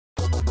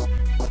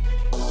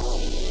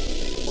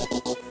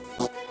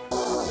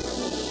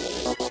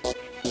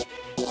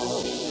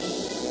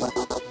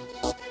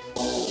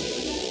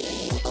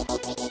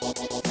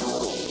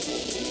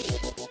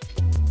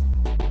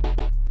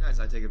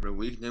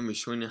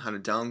showing you how to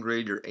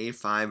downgrade your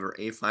A5 or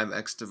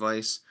A5X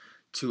device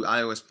to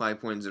iOS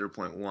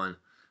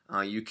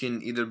 5.0.1. You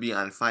can either be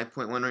on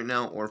 5.1 right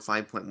now or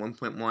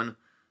 5.1.1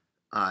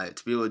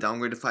 to be able to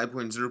downgrade to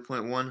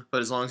 5.0.1,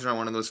 but as long as you're on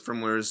one of those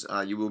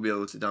firmwares, you will be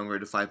able to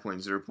downgrade to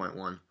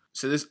 5.0.1.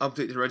 So this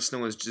update to Red Snow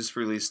was just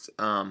released,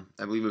 I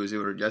believe it was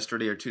either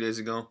yesterday or 2 days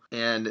ago,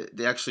 and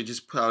they actually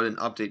just put out an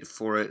update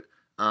for it.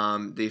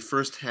 They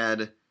first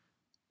had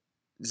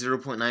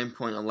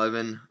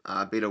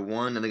 0.9.11 beta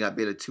 1, and they got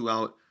beta 2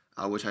 out,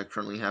 which I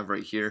currently have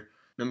right here.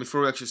 Now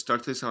before we actually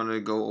start this, I want to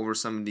go over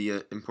some of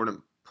the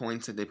important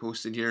points that they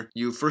posted here.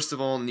 You first of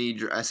all need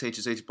your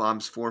SSH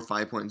blobs for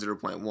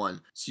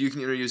 5.0.1. So you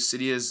can either use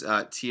Cydia's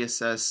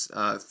TSS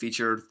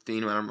feature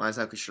theme. I'm not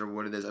exactly sure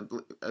what it is.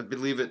 I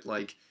believe it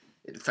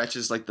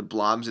fetches like the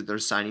blobs that they're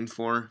signing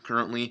for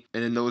currently,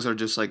 and then those are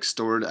just like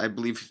stored. I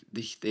believe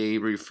they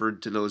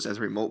referred to those as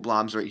remote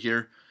blobs right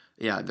here.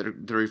 Yeah,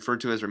 they're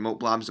referred to as remote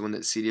blobs, the one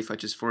that Cydia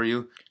fetches for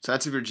you. So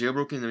that's if you're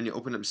jailbroken. And when you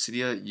open up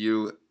Cydia,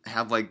 you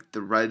have like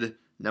the red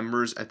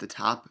numbers at the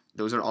top.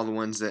 Those are all the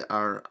ones that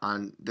are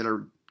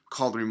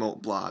called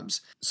remote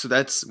blobs. So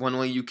that's one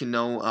way you can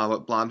know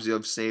what blobs you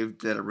have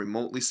saved that are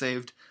remotely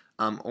saved.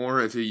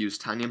 Or if you use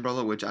Tiny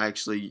Umbrella, which I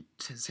actually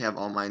have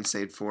all mine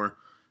saved for,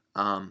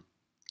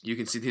 you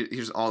can see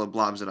here's all the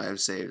blobs that I have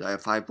saved. I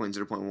have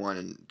 5.0.1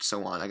 and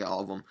so on. I got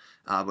all of them.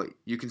 But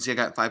you can see I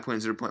got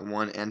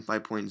 5.0.1 and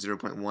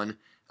 5.0.1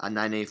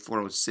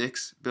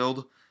 9A406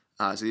 build.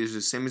 So these are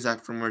the same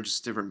exact firmware,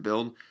 just different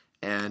build.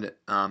 And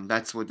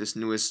that's what this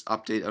newest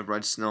update of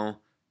Red Snow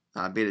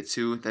Beta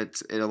 2,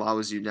 that it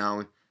allows you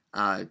now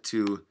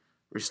to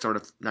restore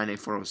to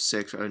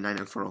 9A406 or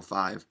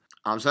 9A405.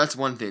 So that's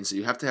one thing. So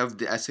you have to have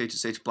the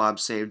SSH blob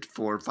saved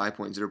for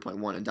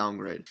 5.0.1 and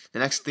downgrade. The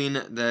next thing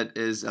that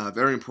is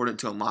very important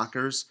to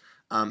unlockers,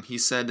 he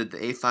said that the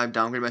A5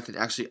 downgrade method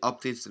actually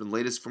updates to the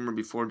latest firmware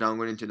before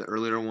downgrading to the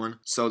earlier one.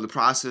 So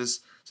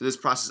this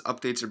process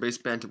updates your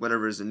baseband to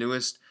whatever is the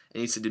newest,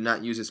 and he said do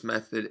not use this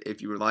method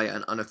if you rely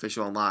on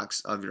unofficial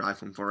unlocks of your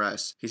iPhone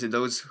 4S. He said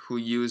those who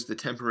use the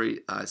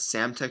temporary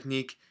SAM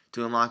technique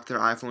to unlock their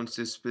iPhones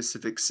to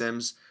specific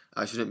SIMs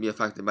shouldn't be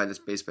affected by this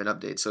baseband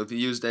update. So if you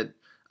use that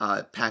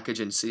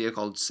package in Cydia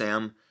called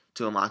SAM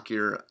to unlock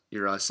your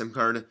SIM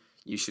card,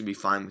 you should be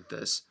fine with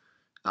this.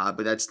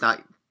 But that's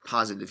not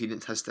positive. He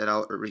didn't test that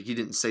out, or he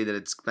didn't say that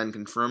it's been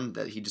confirmed.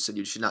 That he just said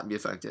you should not be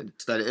affected.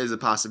 So that is a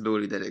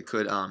possibility that it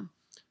could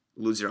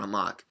lose your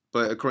unlock.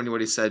 But according to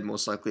what he said,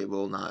 most likely it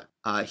will not.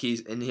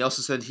 He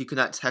also said he could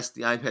not test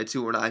the iPad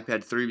 2 or the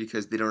iPad 3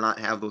 because they do not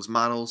have those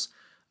models.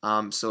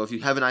 So if you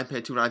have an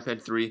iPad 2 and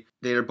iPad 3,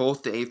 they are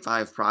both the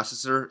A5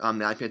 processor.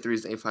 The iPad 3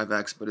 is the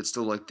A5X, but it's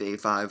still like the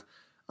A5.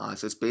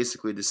 So it's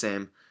basically the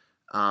same.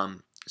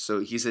 So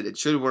he said it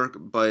should work,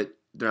 but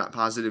they're not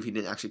positive. He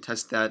didn't actually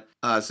test that.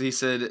 So he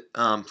said,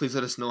 please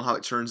let us know how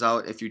it turns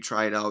out if you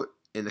try it out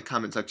in the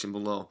comment section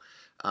below.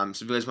 So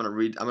if you guys want to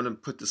read, I'm going to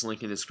put this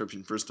link in the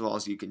description first of all,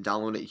 so you can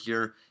download it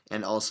here,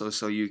 and also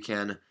so you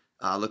can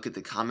look at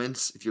the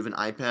comments. If you have an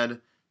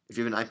iPad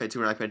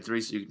 2 or iPad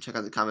 3, so you can check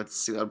out the comments and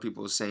see what other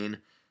people are saying,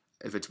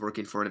 if it's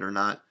working for it or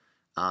not.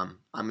 I'm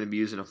going to be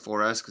using a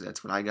 4S because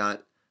that's what I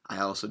got. I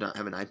also don't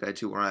have an iPad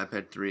 2 or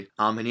iPad 3.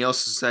 And he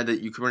also said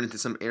that you could run into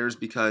some errors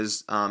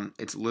because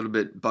it's a little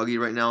bit buggy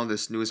right now,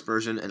 this newest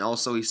version. And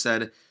also he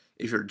said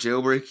if you're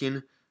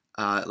jailbreaking,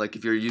 like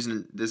if you're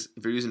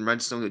using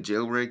Red Snow to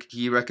jailbreak,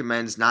 he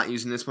recommends not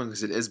using this one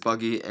because it is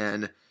buggy.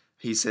 And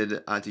he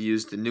said to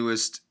use the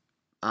newest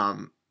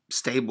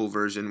stable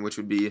version, which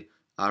would be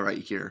right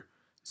here,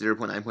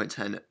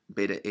 0.9.10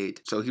 beta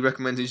 8. So he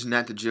recommends using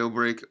that to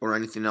jailbreak or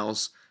anything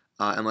else.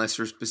 Unless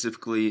you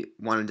specifically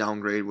want to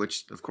downgrade,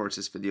 which of course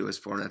this video is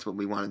for, and that's what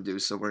we want to do,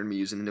 so we're going to be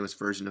using the newest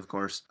version, of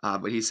course.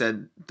 But he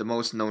said the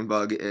most known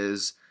bug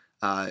is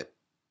the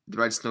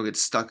Red Snow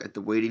gets stuck at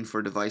the waiting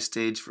for device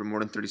stage for more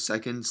than 30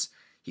 seconds.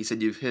 He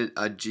said you've hit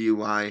a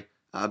GUI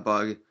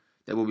bug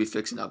that will be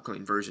fixed in the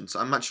upcoming version. So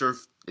I'm not sure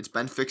if it's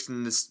been fixed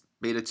in this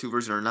beta 2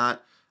 version or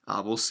not.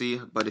 We'll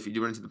see, but if you do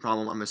run into the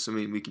problem, I'm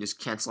assuming we can just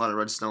cancel out of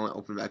Red Snow and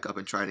open it back up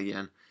and try it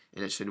again,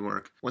 and it should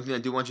work. One thing I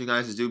do want you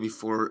guys to do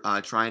before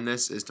trying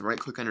this is to right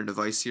click on your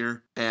device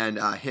here and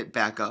hit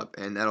back up,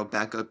 and that'll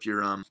back up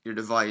your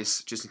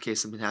device just in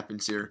case something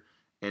happens here,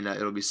 and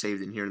it'll be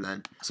saved in here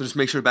then. So just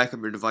make sure to back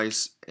up your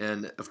device,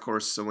 and of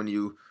course, so when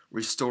you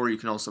restore, you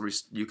can also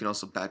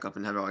back up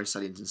and have all your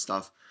settings and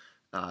stuff.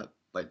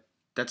 But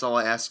that's all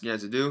I ask you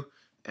guys to do,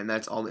 and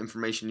that's all the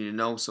information you need to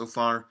know so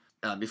far.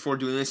 Before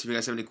doing this, if you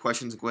guys have any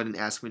questions, go ahead and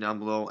ask me down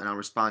below, and I'll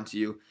respond to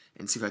you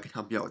and see if I can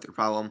help you out with your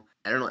problem.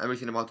 I don't know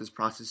everything about this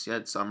process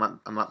yet, so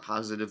I'm not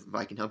positive if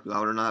I can help you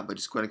out or not. But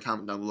just go ahead and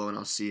comment down below, and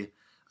I'll see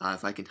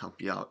if I can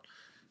help you out.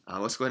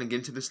 Let's go ahead and get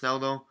into this now,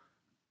 though.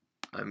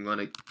 I'm going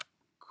to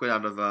quit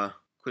out of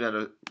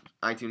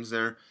iTunes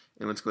there,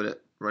 and let's go to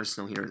Red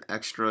Snow here in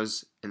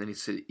Extras, and then you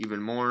see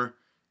even more,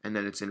 and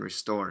then it's in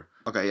Restore.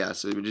 Okay, yeah.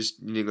 So you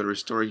just need to go to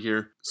Restore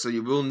here. So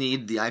you will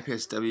need the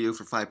IPSW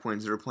for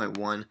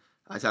 5.0.1.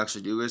 to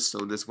actually do this.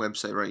 So this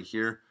website right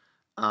here,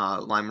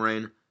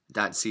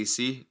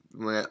 limerain.cc,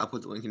 I'll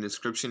put the link in the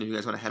description. If you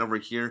guys want to head over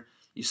here,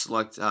 you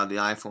select the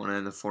iPhone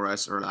and the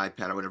 4S or an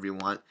iPad or whatever you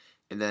want,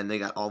 and then they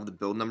got all of the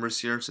build numbers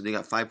here. So they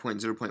got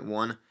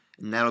 5.0.1,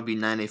 and that'll be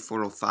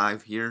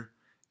 98405 here,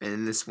 and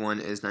then this one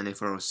is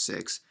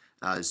 98406.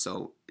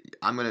 So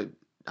I'm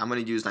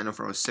gonna use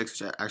 90406,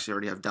 which I actually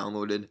already have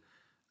downloaded.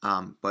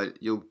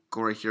 But you'll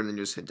go right here and then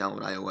you just hit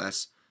download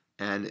iOS,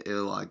 and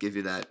it'll give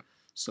you that.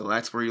 So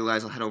that's where you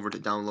guys will head over to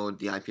download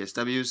the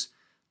IPSWs.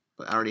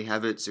 But I already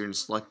have it, so you're gonna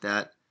select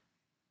that,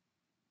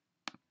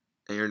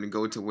 and you're gonna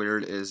go to where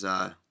it is,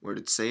 where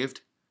it's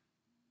saved.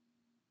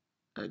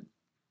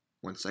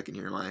 1 second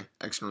here, my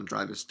external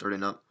drive is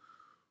starting up.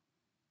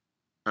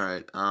 All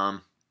right,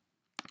 then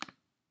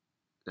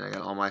I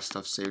got all my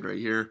stuff saved right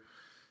here.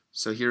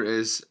 So here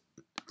is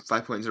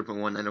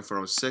 5.0.1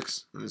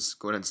 90406. Let's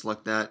go ahead and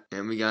select that,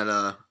 and we got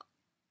a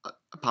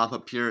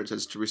pop-up here. It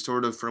says to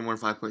restore to firmware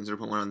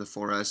 5.0.1 on the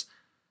 4S.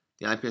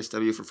 The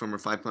IPSW for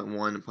firmware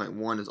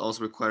 5.1.1 is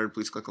also required.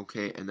 Please click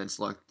OK and then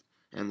select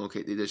and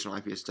locate the additional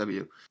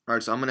IPSW.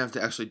 Alright, so I'm going to have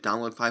to actually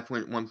download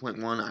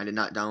 5.1.1. I did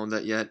not download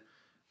that yet.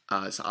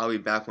 So I'll be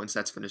back once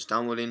that's finished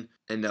downloading,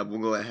 and we'll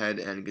go ahead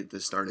and get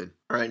this started.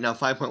 Alright, now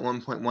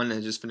 5.1.1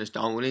 has just finished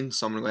downloading,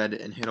 so I'm going to go ahead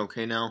and hit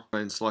OK now. Go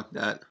ahead and select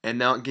that. And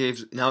now it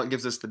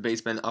gives us the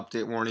baseband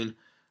update warning.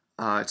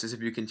 It says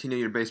if you continue,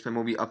 your baseband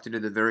will be updated to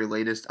the very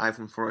latest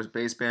iPhone 4S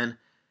baseband.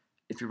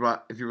 If you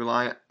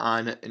rely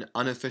on an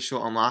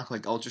unofficial unlock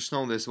like Ultra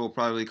Snow, this will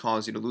probably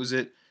cause you to lose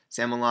it.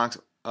 SAM unlocks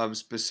of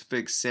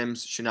specific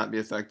SIMs should not be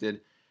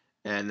affected.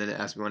 And then it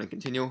asks if we want to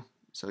continue.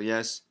 So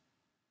yes.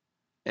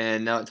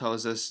 And now it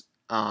tells us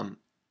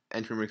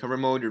enter in recovery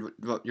mode.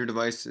 Your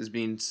device is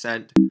being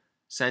sent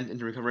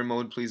into recovery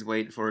mode. Please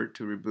wait for it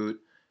to reboot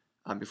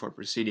before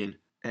proceeding.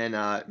 And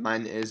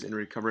mine is in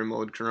recovery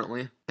mode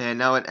currently. And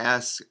now it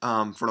asks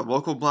for the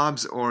local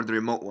blobs or the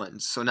remote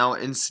ones. So now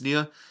in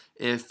Cydia,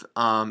 if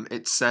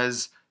it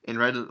says in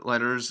red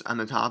letters on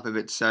the top, if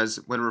it says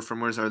whatever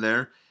firmwares are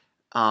there,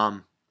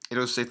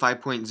 it'll say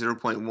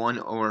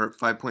 5.0.1 or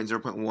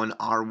 5.0.1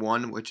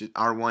 R1, which is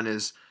R1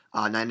 is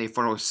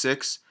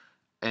 98406,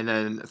 and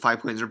then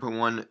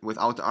 5.0.1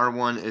 without the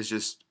R1 is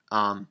just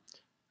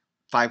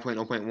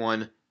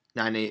 5.0.1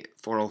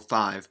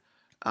 98405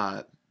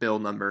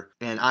 build number.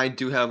 And I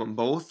do have them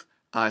both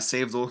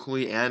saved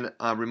locally and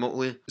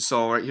remotely.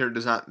 So right here it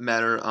does not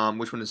matter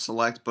which one to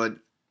select, but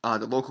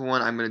the local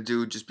one I'm going to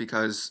do just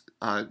because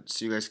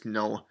so you guys can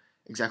know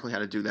exactly how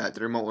to do that.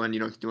 The remote one you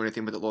don't have to do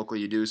anything, but the local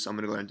you do, so I'm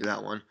going to go ahead and do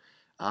that one.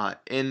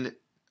 In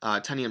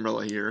Tiny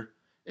Umbrella here,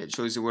 it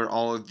shows you where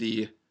all of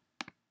the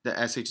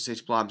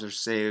SHSH blobs are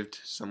saved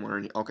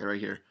somewhere. Okay,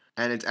 right here.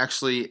 And it's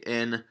actually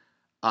in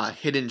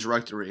hidden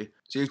directory.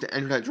 So you have to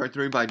enter that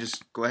directory by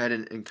just go ahead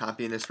and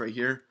copying this right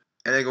here.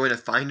 And then go into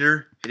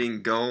Finder,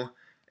 hitting go,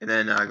 and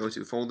then go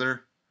to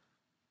folder.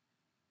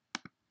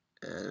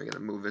 And we're going to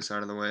move this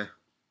out of the way.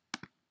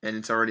 And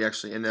it's already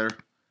actually in there.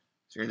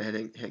 So you're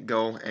going to hit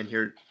go, and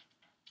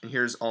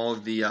here's all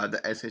of the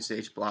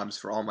SSH blobs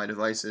for all my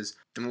devices.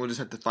 And we'll just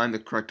have to find the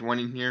correct one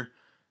in here.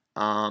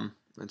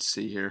 Let's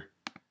see here.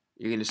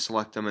 You can just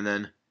select them and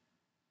then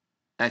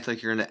act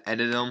like you're going to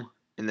edit them,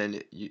 and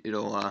then you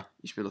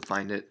should be able to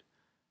find it.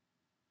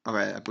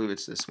 Alright, I believe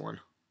it's this one.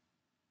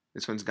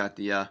 This one's got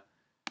the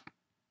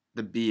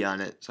B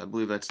on it, so I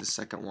believe that's the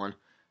second one.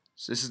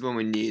 So this is the one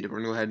we need.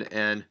 We're going to go ahead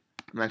and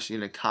I'm actually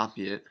going to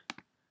copy it.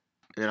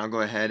 And then I'll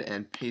go ahead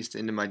and paste it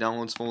into my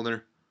downloads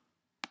folder.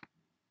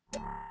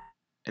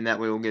 And that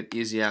way we'll get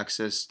easy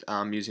access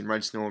using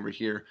Red Snow over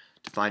here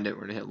to find it.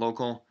 We're going to hit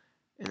local,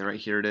 and then right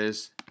here it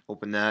is.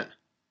 Open that.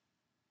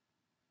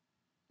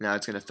 Now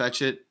it's going to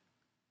fetch it.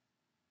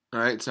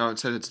 Alright, so now it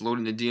says it's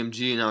loading the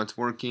DMG, and now it's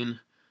working.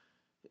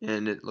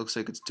 And it looks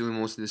like it's doing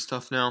most of this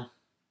stuff now.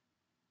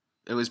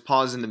 It was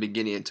paused in the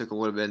beginning. It took a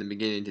little bit in the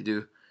beginning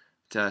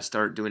to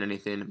start doing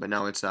anything, but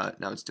now it's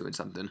doing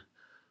something.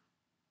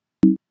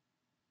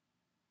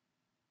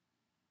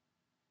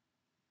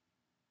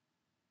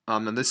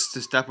 Now this is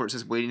the step where it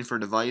says waiting for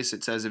device.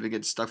 It says if it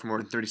gets stuck for more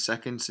than 30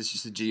 seconds, it's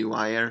just a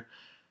GUI error.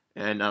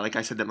 And like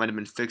I said, that might have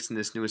been fixed in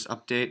this newest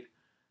update.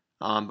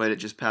 But it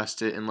just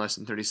passed it in less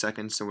than 30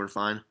 seconds, so we're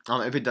fine.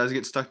 If it does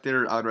get stuck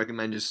there, I would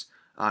recommend just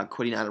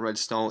quitting out of Red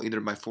Snow, either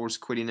by force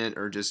quitting it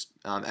or just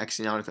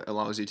Xing out if it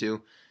allows you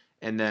to,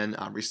 and then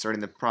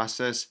restarting the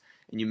process.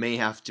 And you may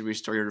have to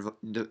restore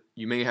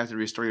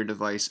your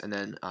device and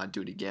then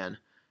do it again.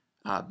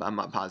 But I'm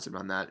not positive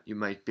on that. You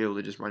might be able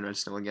to just run Red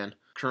Snow again.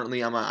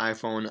 Currently on my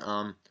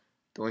iPhone,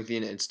 the only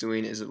thing it's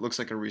doing is it looks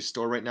like a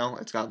restore right now.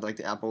 It's got like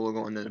the Apple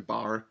logo and then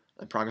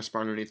a progress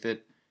bar underneath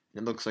it.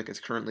 It looks like it's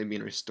currently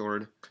being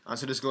restored.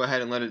 So just go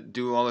ahead and let it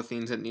do all the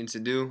things that it needs to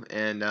do,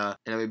 and I'll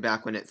be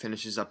back when it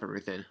finishes up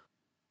everything.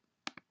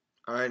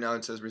 Alright, now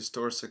it says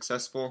restore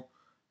successful,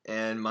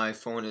 and my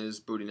phone is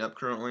booting up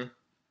currently.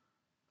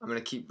 I'm going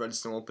to keep Red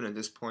Snow open at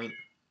this point,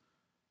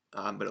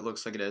 but it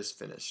looks like it has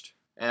finished.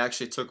 It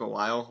actually took a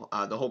while.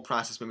 The whole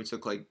process maybe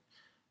took like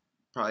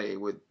probably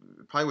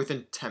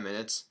within 10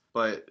 minutes.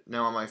 But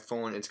now on my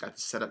phone, it's got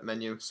the setup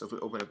menu. So if we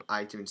open up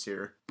iTunes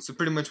here, so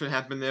pretty much what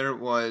happened there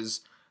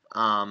was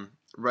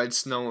Red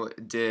Snow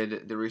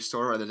did the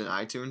restore rather than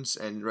iTunes,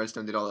 and Red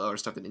Snow did all the other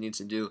stuff that it needs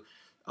to do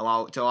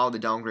allow the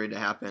downgrade to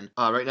happen.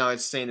 Right now,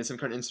 it's saying the SIM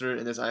card insert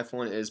in this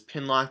iPhone is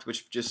pin locked,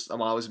 which just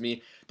allows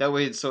me that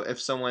way. So if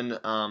someone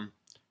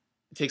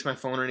takes my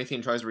phone or anything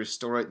and tries to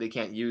restore it, they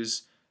can't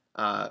use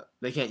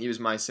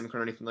my SIM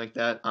card or anything like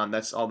that.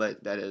 That's all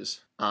that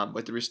is.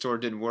 But the restore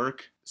did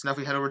work. So now if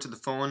we head over to the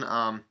phone,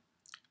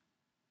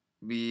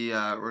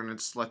 we're gonna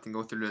select and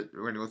we're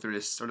gonna go through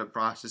this startup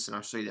process, and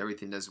I'll show you that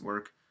everything does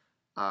work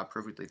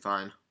perfectly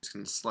fine. Just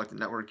gonna select the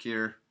network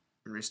here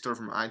and restore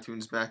from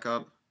iTunes back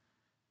up,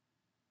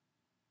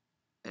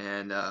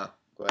 and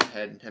go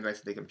ahead and head back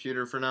to the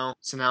computer for now.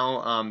 So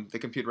now the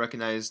computer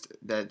recognized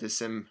that the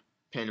SIM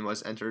pin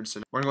was entered,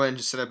 so we're gonna go ahead and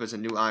just set up as a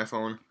new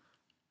iPhone.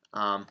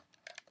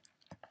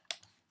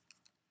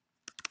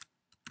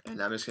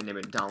 And I'm just going to name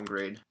it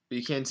Downgrade. But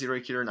you can see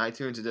right here in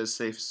iTunes, it does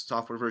say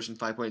software version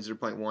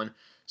 5.0.1,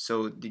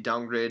 so the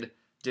downgrade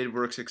did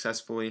work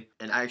successfully,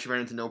 and I actually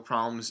ran into no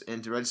problems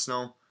into Red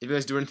Snow. If you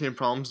guys do anything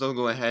problems though,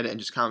 go ahead and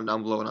just comment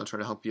down below, and I'll try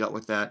to help you out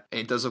with that. And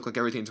it does look like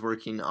everything's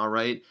working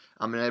alright.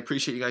 And I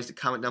appreciate you guys to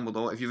comment down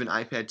below. If you have an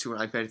iPad 2 or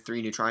iPad 3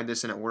 and you tried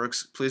this and it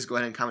works, please go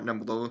ahead and comment down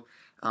below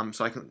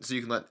so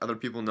you can let other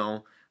people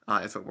know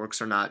if it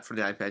works or not for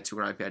the iPad 2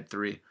 or iPad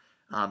 3.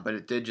 But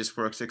it did just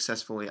work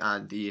successfully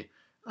on the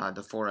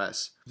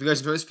 4S. If you guys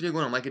enjoyed this video, go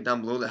ahead and like it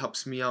down below. That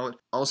helps me out.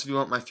 Also, if you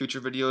want my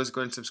future videos,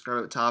 go ahead and subscribe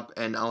at the top,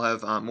 and I'll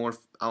have more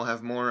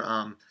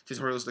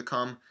tutorials to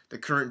come. The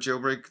current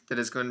jailbreak that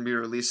is going to be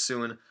released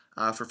soon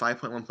for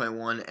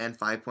 5.1.1 and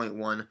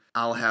 5.1.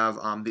 I'll have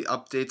the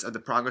updates of the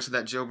progress of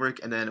that jailbreak,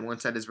 and then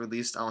once that is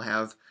released, I'll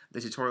have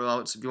the tutorial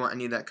out. So if you want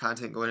any of that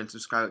content, go ahead and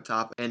subscribe at the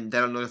top, and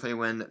that'll notify you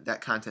when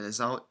that content is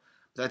out.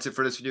 That's it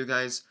for this video,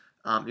 guys.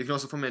 You can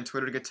also follow me on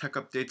Twitter to get tech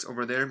updates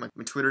over there. My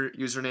Twitter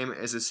username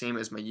is the same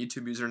as my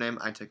YouTube username.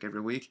 I tech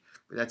every week.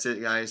 But that's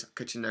it, guys. I'll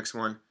catch you next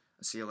one.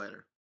 I'll see you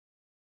later.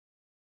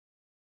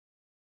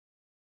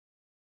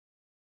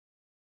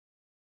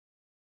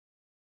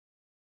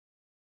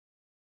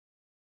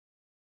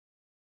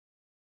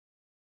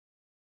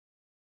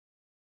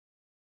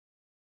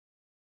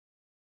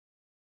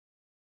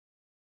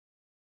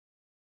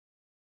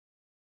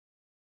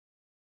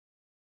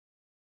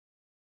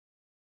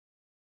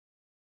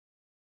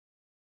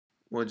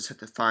 We'll just have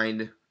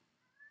to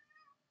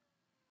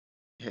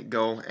hit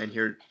go, and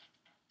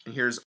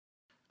here's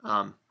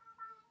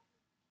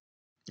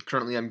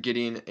currently I'm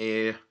getting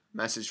a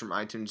message from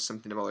iTunes,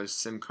 something about a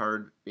SIM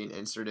card being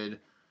inserted.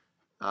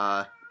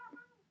 Shut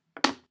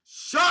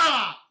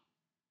up!